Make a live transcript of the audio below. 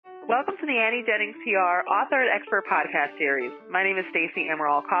Welcome to the Annie Jennings PR Author and Expert Podcast Series. My name is Stacey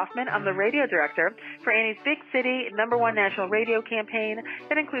Emerald Kaufman. I'm the radio director for Annie's Big City #1 national radio campaign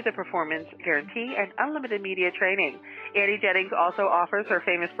that includes a performance guarantee and unlimited media training. Annie Jennings also offers her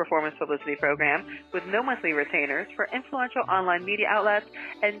famous performance publicity program with no monthly retainers for influential online media outlets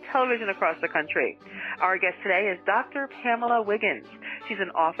and television across the country. Our guest today is Dr. Pamela Wiggins. She's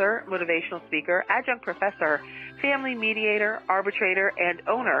an author, motivational speaker, adjunct professor, family mediator, arbitrator, and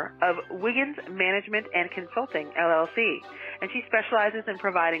owner of Wiggins Management and Consulting, LLC. And she specializes in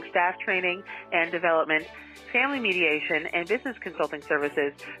providing staff training and development, family mediation, and business consulting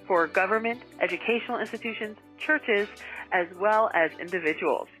services for government, educational institutions, churches, as well as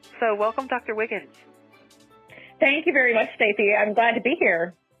individuals. So welcome, Dr. Wiggins. Thank you very much, Stacey. I'm glad to be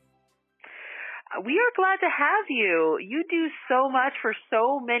here. We are glad to have you. You do so much for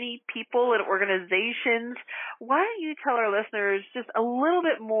so many people and organizations. Why don't you tell our listeners just a little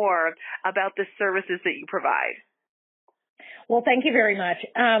bit more about the services that you provide? Well, thank you very much.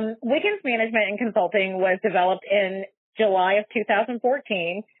 Wiggins Management and Consulting was developed in July of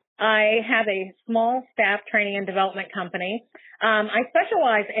 2014. I have a small staff training and development company. I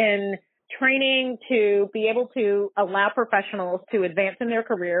specialize in training to be able to allow professionals to advance in their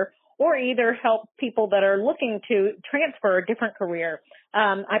career or either help people that are looking to transfer a different career.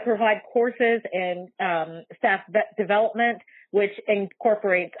 I provide courses in staff development, which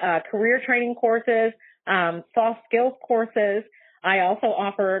incorporates career training courses, soft skills courses. I also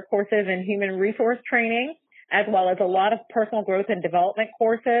offer courses in human resource training, as well as a lot of personal growth and development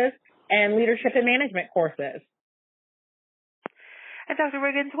courses and leadership and management courses. And Dr.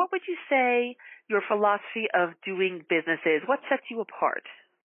 Wiggins, what would you say your philosophy of doing business is? What sets you apart?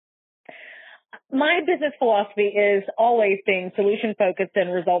 My business philosophy is always being solution-focused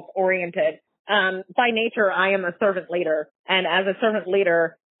and results-oriented. By nature, I am a servant leader, and as a servant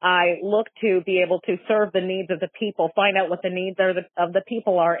leader, I look to be able to serve the needs of the people, find out what the needs of the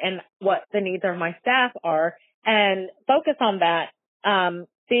people are and what the needs of my staff are, and focus on that.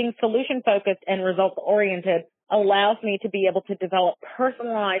 Being solution-focused and results-oriented allows me to be able to develop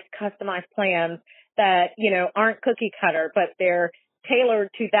personalized, customized plans that, aren't cookie cutter, but they're tailored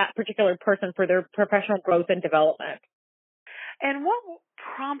to that particular person for their professional growth and development. And what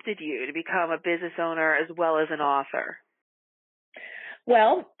prompted you to become a business owner as well as an author?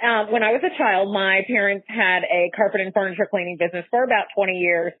 Well, when I was a child, my parents had a carpet and furniture cleaning business for about 20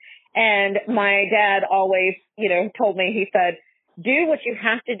 years. And my dad always, told me, he said, do what you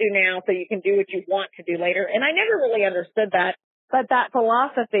have to do now so you can do what you want to do later. And I never really understood that, but that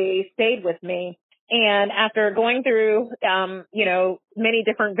philosophy stayed with me. And after going through, many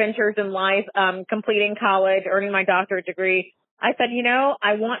different ventures in life, completing college, earning my doctorate degree, I said,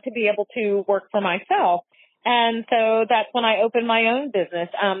 I want to be able to work for myself. And so that's when I opened my own business,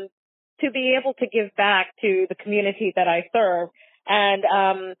 to be able to give back to the community that I serve. And,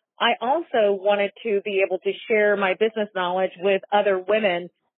 I also wanted to be able to share my business knowledge with other women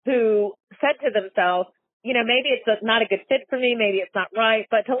who said to themselves, maybe it's not a good fit for me, maybe it's not right,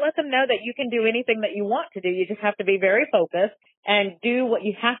 but to let them know that you can do anything that you want to do. You just have to be very focused and do what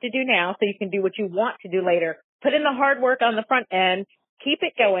you have to do now so you can do what you want to do later. Put in the hard work on the front end, keep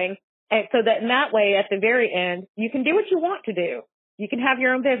it going, and so that in that way, at the very end, you can do what you want to do. You can have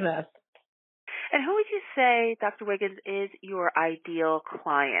your own business. And who would you say, Dr. Wiggins, is your ideal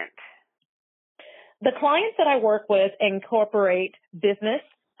client? The clients that I work with incorporate business,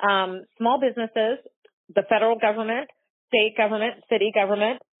 small businesses, the federal government, state government, city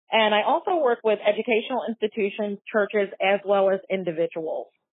government, and I also work with educational institutions, churches, as well as individuals.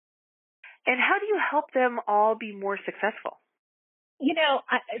 And how do you help them all be more successful?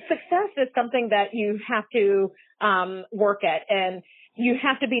 Success is something that you have to work at, and you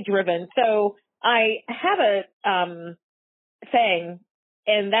have to be driven. So I have a saying,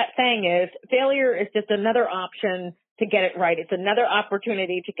 and that saying is, failure is just another option to get it right. It's another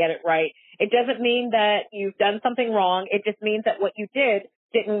opportunity to get it right. It doesn't mean that you've done something wrong. It just means that what you did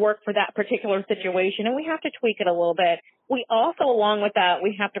didn't work for that particular situation, and we have to tweak it a little bit. We also, along with that,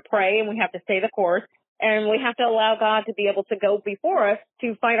 we have to pray and we have to stay the course, and we have to allow God to be able to go before us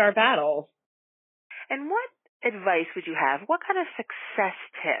to fight our battles. And what advice would you have? What kind of success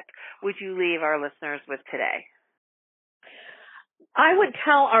tip would you leave our listeners with today? I would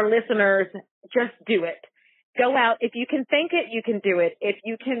tell our listeners, just do it. Go out. If you can think it, you can do it. If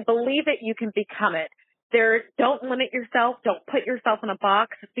you can believe it, you can become it. Don't limit yourself. Don't put yourself in a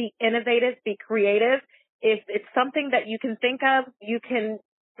box. Be innovative. Be creative. If it's something that you can think of, you can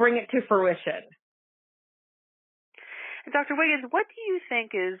bring it to fruition. And Dr. Wiggins, what do you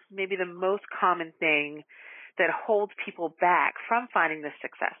think is maybe the most common thing that holds people back from finding this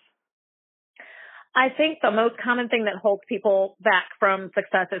success? I think the most common thing that holds people back from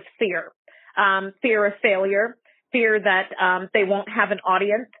success is fear. Fear of failure, fear that they won't have an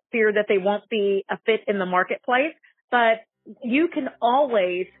audience, fear that they won't be a fit in the marketplace. But you can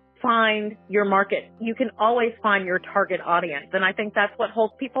always find your market. You can always find your target audience. And I think that's what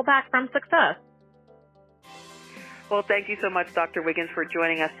holds people back from success. Well, thank you so much, Dr. Wiggins, for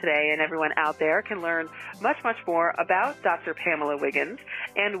joining us today. And everyone out there can learn much, much more about Dr. Pamela Wiggins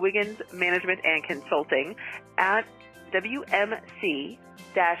and Wiggins Management and Consulting at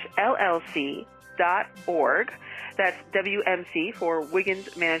WMC-LLC.org. That's WMC for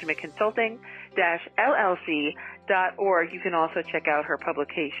Wiggins Management Consulting LLC.org. You can also check out her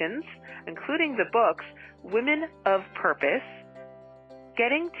publications, including the books Women of Purpose,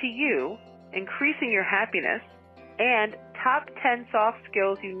 Getting to You, Increasing Your Happiness, and Top 10 Soft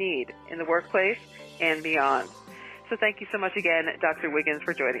Skills You Need in the Workplace and Beyond. So thank you so much again, Dr. Wiggins,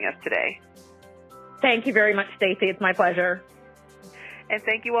 for joining us today. Thank you very much, Stacey. It's my pleasure. And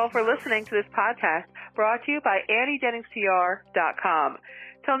thank you all for listening to this podcast brought to you by AnnieJenningsPR.com.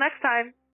 Till next time.